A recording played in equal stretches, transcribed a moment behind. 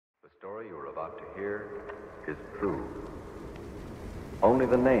story you are about to hear is true. Only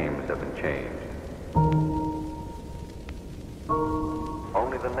the names have been changed.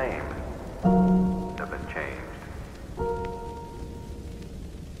 Only the names have been changed.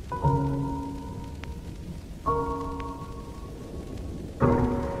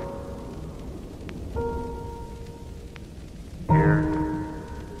 Here,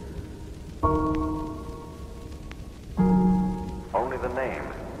 only the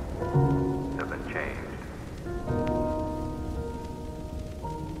names have been changed.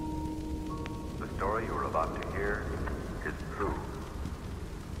 The story you are about to hear is true.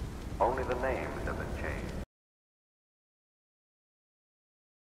 Only the names have been changed.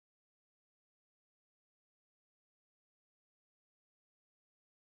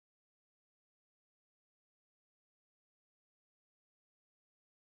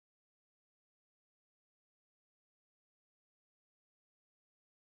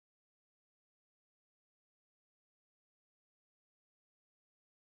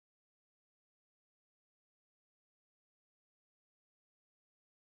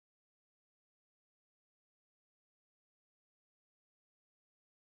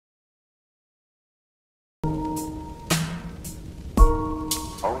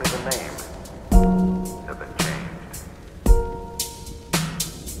 Only the names have been changed.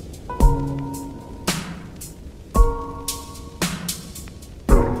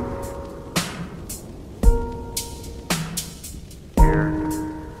 Here,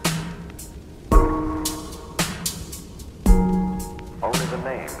 only the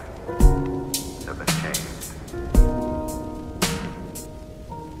names have been changed.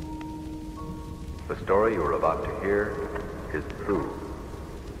 The story you are about to hear is true.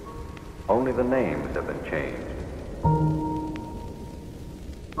 Only the names have been changed.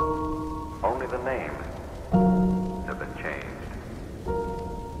 Only the names have been changed.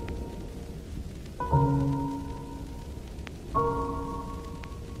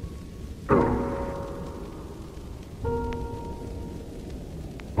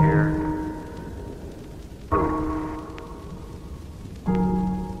 Here,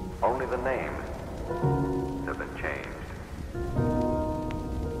 only the names have been changed.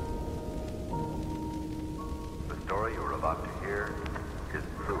 The story you are about to hear is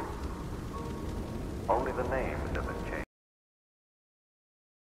true. Only the names have been